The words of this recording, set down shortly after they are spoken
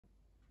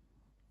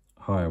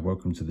Hi,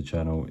 welcome to the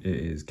channel. It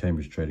is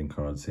Cambridge Trading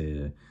Cards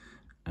here,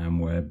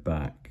 and we're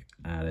back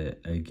at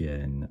it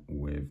again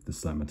with the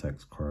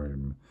ATTAX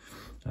Chrome.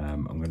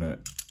 I'm gonna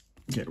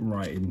get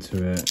right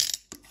into it.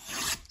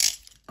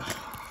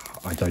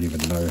 I don't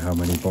even know how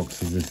many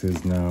boxes this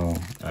is now,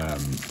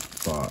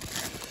 but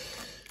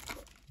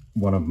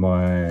one of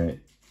my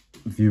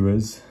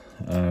viewers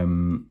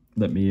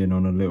let me in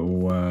on a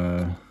little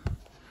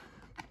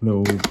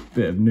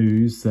bit of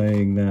news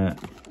saying that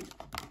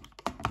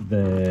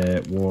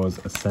there was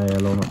a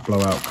sale on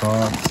blowout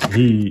cards.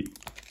 He,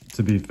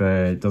 to be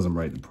fair, doesn't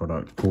rate the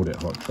product, called it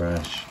hot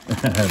trash.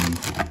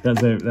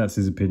 That's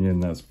his opinion,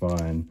 that's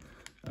fine.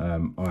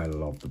 I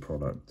love the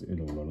product, in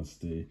all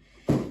honesty.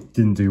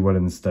 Didn't do well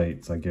in the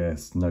States, I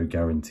guess. No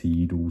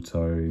guaranteed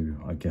auto.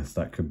 I guess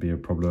that could be a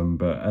problem.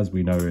 But as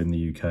we know in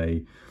the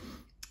UK,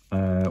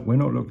 we're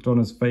not looked on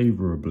as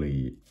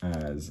favourably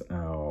as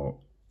our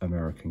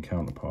American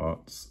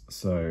counterparts.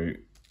 So,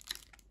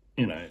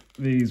 you know,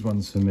 these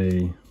ones for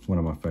me, one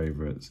of my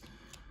favourites.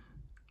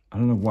 I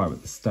don't know why,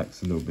 but the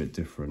stack's a little bit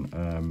different.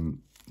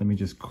 Let me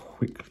just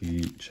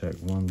quickly check.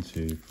 1,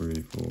 2,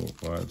 3, 4,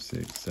 5,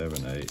 6,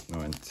 7, 8,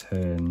 9,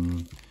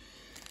 10,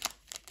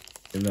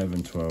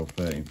 11, 12,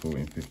 13,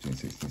 14, 15,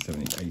 16,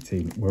 17,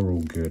 18. We're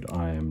all good.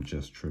 I am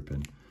just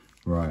tripping.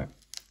 Right,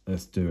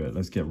 let's do it.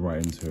 Let's get right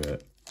into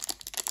it.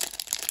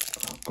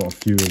 I've got a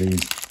few of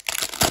these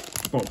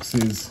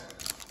boxes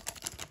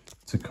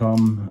to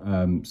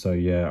come. So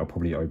yeah, I'll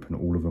probably open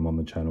all of them on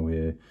the channel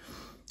here.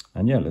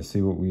 And yeah, let's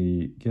see what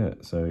we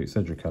get. So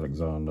Cedric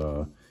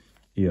Alexander,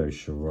 Io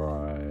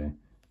Shirai,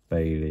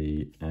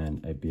 Bailey,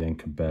 and a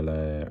Bianca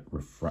Belair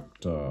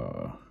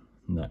refractor.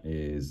 And that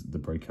is the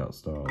Breakout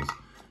Stars. So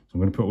I'm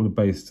going to put all the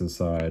base to the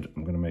side.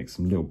 I'm going to make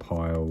some little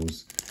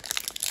piles,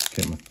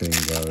 get my thing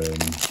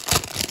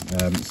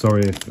going.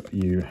 Sorry if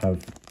you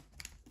have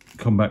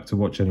come back to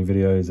watch any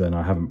videos and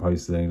I haven't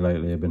posted any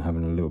lately. I've been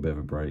having a little bit of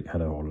a break,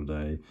 had a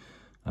holiday.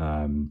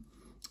 And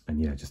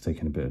yeah, just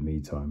taking a bit of me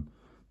time.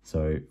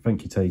 So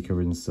thank you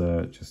taker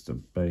insert, just a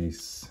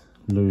base,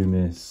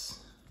 Loomis,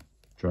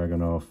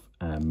 Dragunov,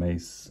 and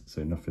Mace.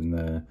 So nothing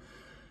there.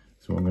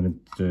 So what I'm going to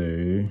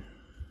do, I'm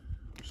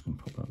just going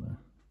to pop that there.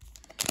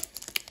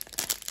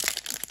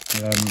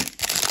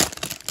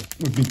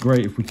 Would be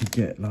great if we could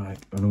get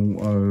like an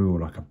auto or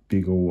like a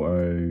big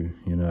auto,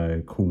 you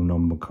know, cool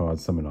number card,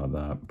 something like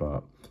that.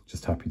 But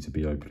just happy to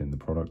be opening the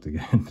product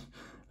again.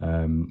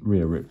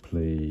 Rhea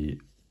Ripley,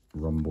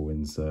 Rumble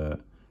insert,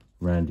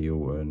 Randy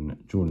Orton,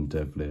 Jordan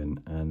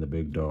Devlin, and the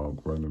big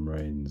dog, Roman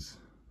Reigns.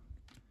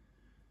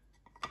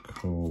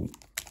 Cool.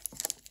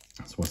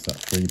 So what's that?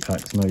 3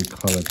 packs, no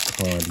coloured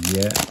card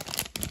yet.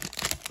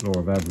 Law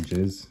of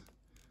averages.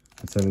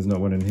 I'd say there's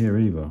not one in here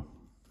either.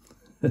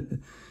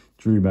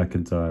 Drew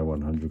McIntyre,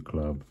 100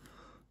 Club.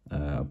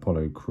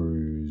 Apollo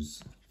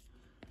Crews.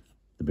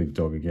 The big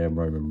dog again,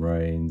 Roman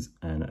Reigns.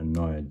 And a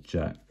Nia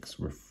Jax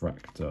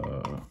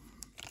refractor.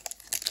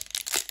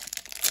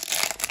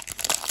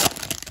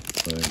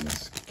 So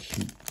let's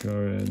keep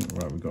going.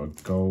 Right, we've got a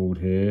gold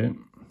here.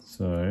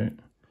 So,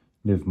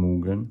 Liv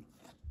Morgan,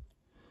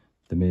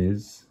 The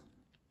Miz,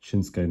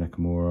 Shinsuke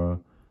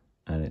Nakamura,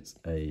 and it's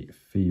a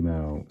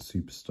female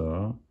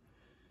superstar.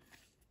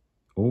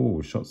 Oh,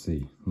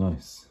 Shotzi,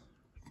 nice,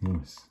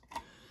 nice.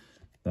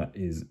 That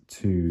is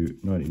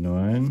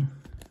 $2.99.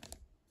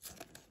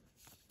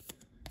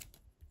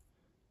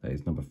 That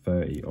is number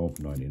 30 of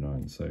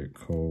 99. So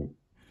cool.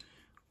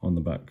 On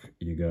the back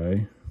you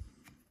go.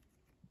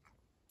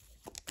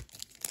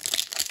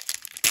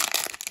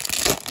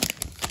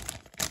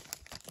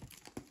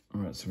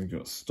 Alright, so we've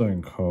got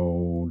Stone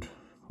Cold,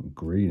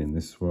 green in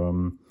this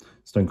one,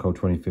 Stone Cold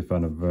 25th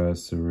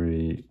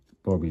anniversary,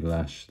 Bobby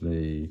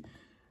Lashley,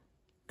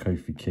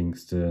 Kofi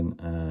Kingston,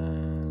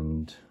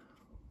 and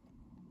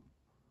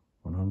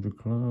 100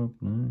 Club,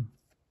 no?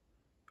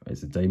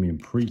 It's a Damian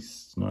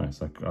Priest,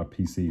 nice, I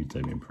PC'd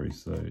Damian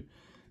Priest, so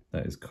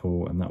that is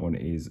cool, and that one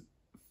is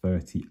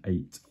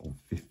 38 of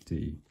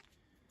 50.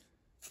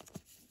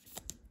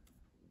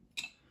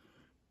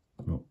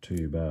 Not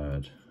too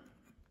bad.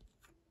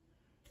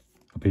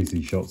 I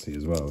PC Shotzi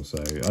as well, so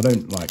I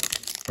don't like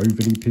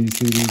overly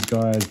PC these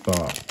guys,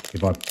 but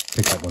if I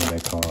pick up one of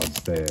their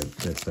cards, they're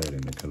staying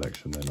in the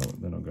collection.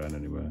 They're not going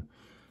anywhere.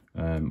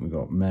 We've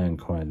got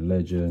Mankind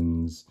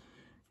Legends,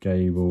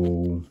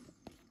 Gable,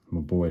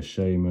 my boy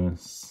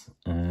Sheamus,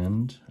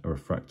 and a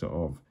refractor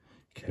of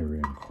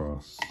Karrion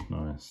Kross.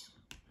 Nice.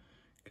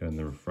 Go in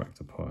the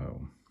refractor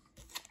pile.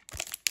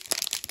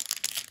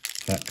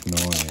 Pack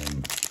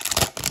 9.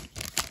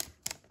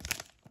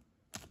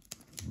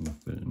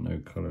 Nothing, no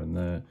colour in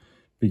there.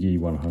 Big E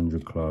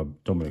 100 Club,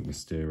 Dominic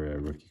Mysterio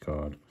rookie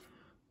card,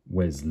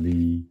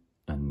 Wesley,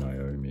 and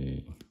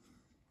Naomi.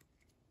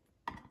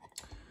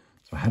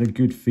 So I had a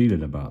good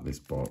feeling about this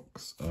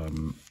box.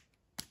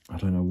 I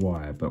don't know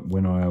why, but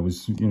when I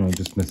was, you know,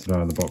 just messing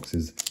around the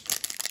boxes,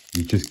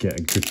 you just get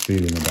a good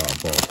feeling about a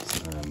box,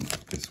 and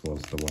this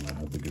was the one I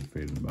had the good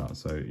feeling about.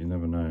 So you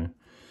never know.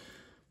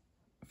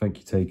 Thank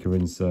you taker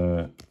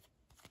insert,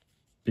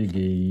 Big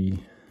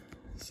E,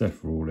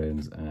 Seth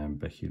Rollins and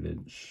Becky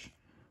Lynch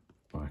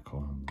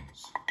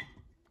icons.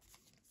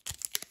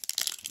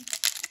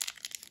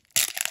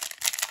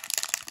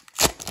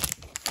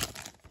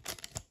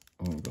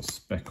 Oh, we've got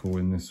Speckle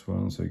in this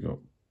one. So we've got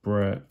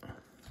Brett,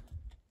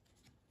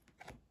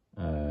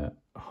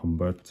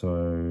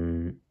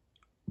 Humberto,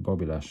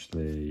 Bobby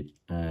Lashley,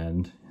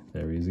 and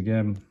there he is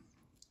again,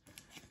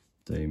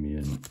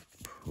 Damian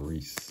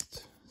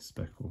Priest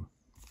Speckle.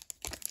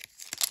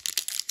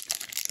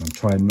 I'm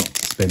trying not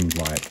to spend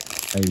like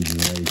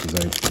ages and ages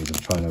over these.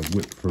 I'm trying to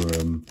whip through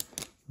them.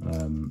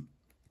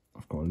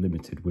 I've got a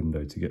limited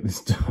window to get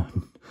this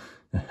done.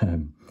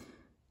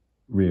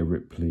 Rhea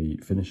Ripley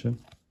finisher.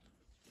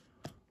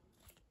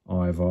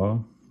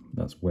 Ivar,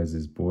 that's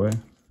Wes's boy.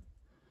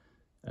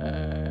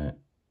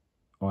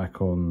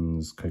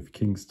 Icons, Kofi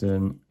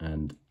Kingston,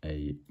 and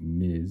a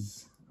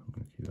Miz. I'm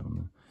going to keep that on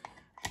there.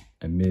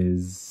 A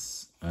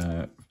Miz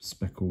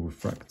Speckle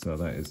Refractor.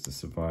 That is the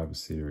Survivor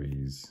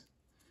Series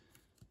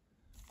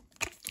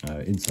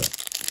insert.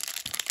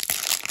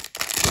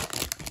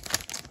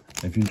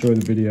 If you enjoy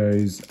the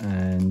videos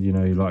and you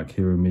like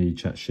hearing me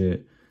chat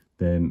shit,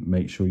 then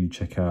make sure you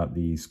check out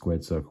the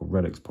Squared Circle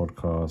Relics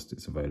podcast.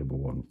 It's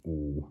available on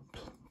all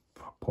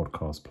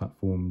podcast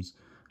platforms.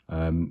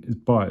 It's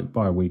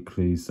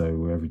bi-weekly,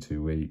 so every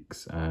 2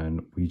 weeks,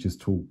 and we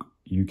just talk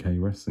UK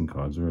wrestling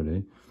cards,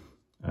 really,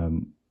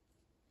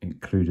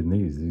 including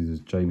these. These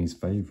are Jamie's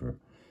favourite.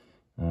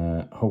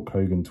 Hulk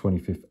Hogan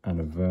 25th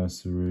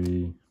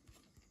anniversary,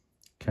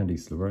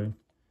 Candice LeRae,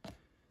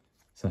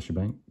 Sasha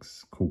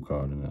Banks, cool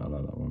card in it, I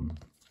like that one,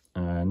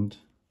 and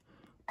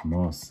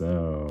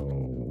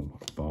Marcel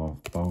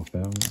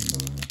Barfell,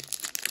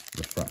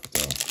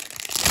 Refractor.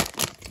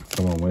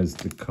 Come on, where's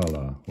the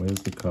colour?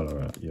 Where's the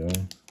colour at, yo?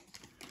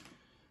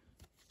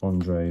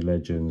 Andre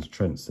Legends,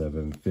 Trent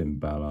Seven, Finn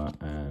Balor,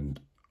 and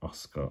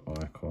Oscar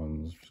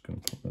Icons. Just going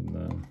to put them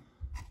there.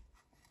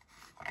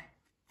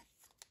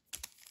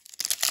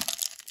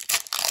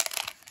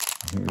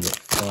 I think we've got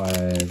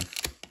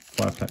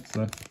five packs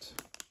left.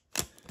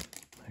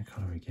 No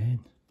colour again.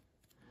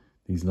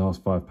 These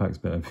last 5 packs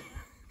better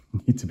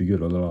need to be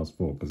good on the last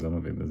 4, because I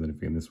don't think there's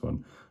anything in this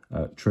one.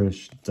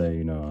 Trish,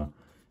 Dana,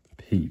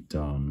 Pete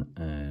Dunne,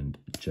 and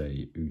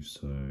Jey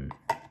Uso.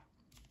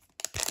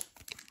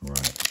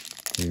 Right,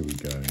 here we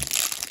go.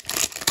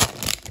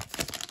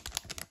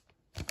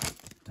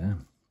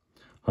 Damn.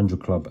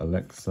 100 Club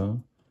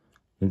Alexa,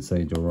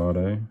 Lindsay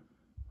Dorado,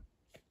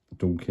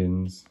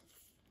 Dawkins,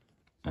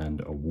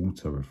 and a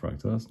water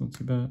refractor. That's not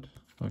too bad.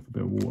 Like a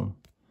bit of water.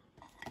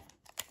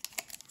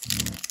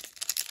 Yeah.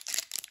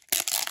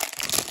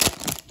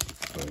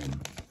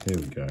 Boom. Here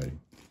we go.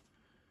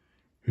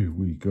 Here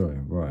we go.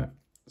 Right.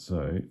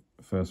 So,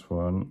 first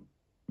one,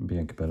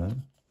 Bianca Belair,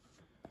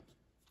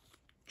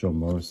 John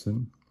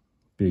Morrison,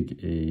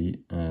 Big E,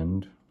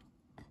 and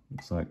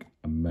looks like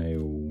a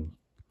male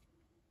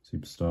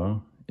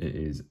superstar. It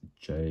is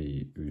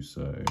Jey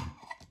Uso,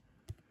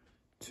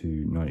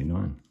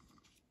 $2.99.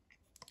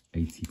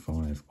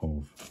 85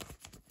 of.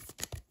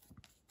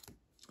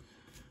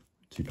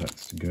 2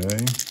 packs to go.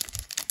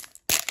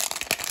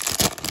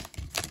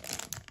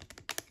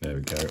 There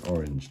we go,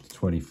 orange,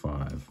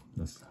 25.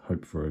 Let's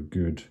hope for a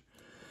good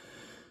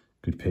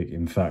pick.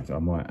 In fact, I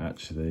might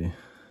actually,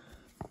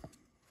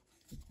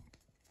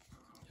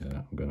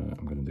 yeah, I'm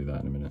gonna do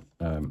that in a minute.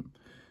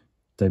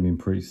 Damian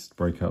Priest,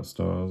 Breakout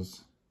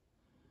Stars,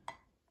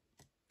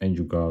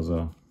 Angel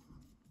Garza,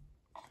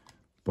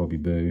 Bobby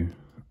Boo,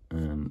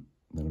 and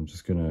then I'm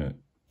just gonna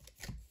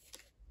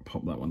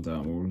pop that one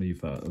down. We'll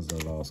leave that as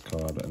the last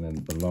card, and then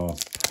the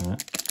last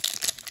pack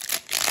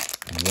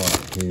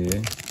right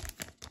here.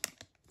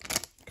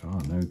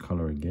 God, no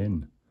colour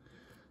again.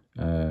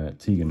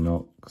 Tegan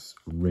Knox,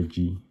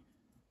 Reggie,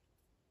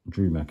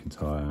 Drew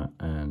McIntyre,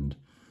 and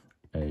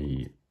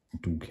a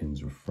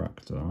Dawkins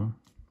Refractor.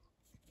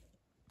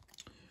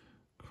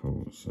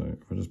 Cool, so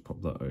if I just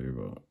pop that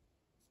over.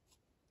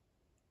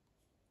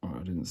 Oh, I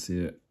didn't see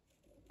it.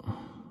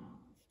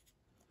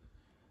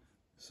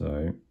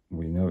 So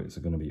we know it's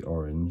going to be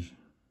orange.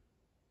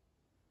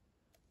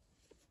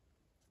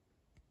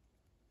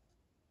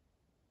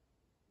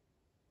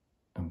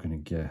 I'm going to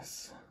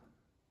guess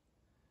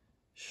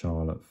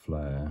Charlotte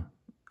Flair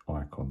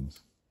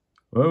Icons.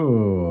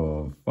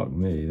 Oh, fuck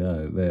me.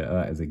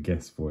 That is a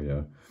guess for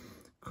you.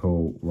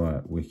 Cool.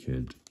 Right,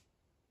 wicked.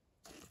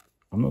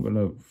 I'm not going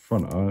to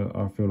front.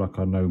 I feel like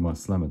I know my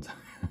Slam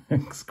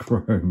ATTAX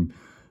Chrome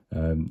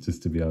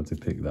just to be able to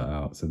pick that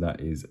out. So that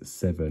is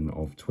 7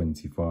 of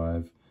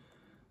 25.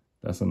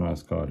 That's a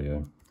nice card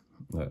here.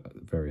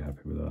 Very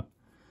happy with that.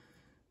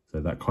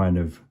 So that kind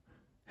of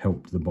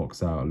helped the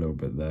box out a little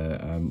bit there.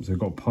 So we've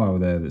got a pile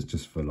there that's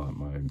just for like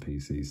my own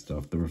PC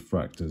stuff. The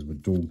refractors were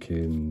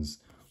Dawkins,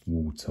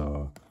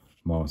 Walter,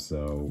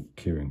 Marcel,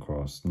 Kieran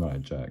Cross, Nia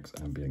Jax,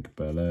 and Bianca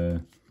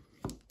Belair.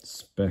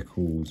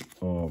 Speckles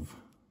of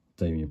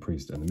Damian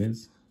Priest and The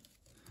Miz.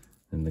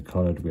 And the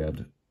coloured, we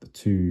had the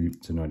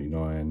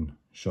 2/99,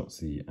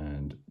 Shotzi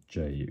and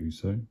Jey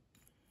Uso.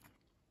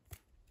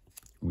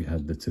 We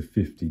had the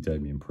 250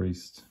 Damian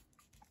Priest.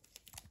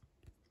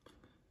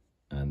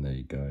 And there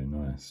you go,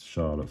 nice.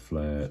 Charlotte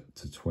Flair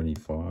to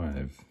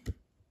 25.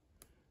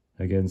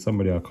 Again,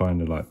 somebody I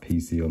kind of like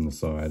PC on the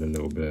side a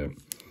little bit.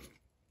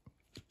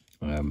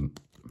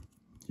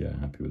 Yeah,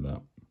 happy with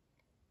that.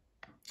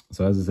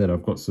 So as I said,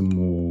 I've got some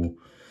more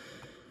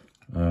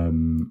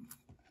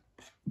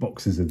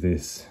boxes of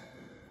this.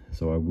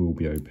 So I will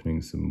be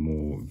opening some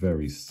more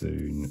very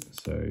soon.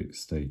 So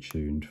stay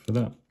tuned for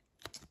that.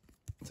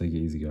 Take it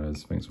easy,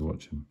 guys. Thanks for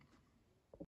watching.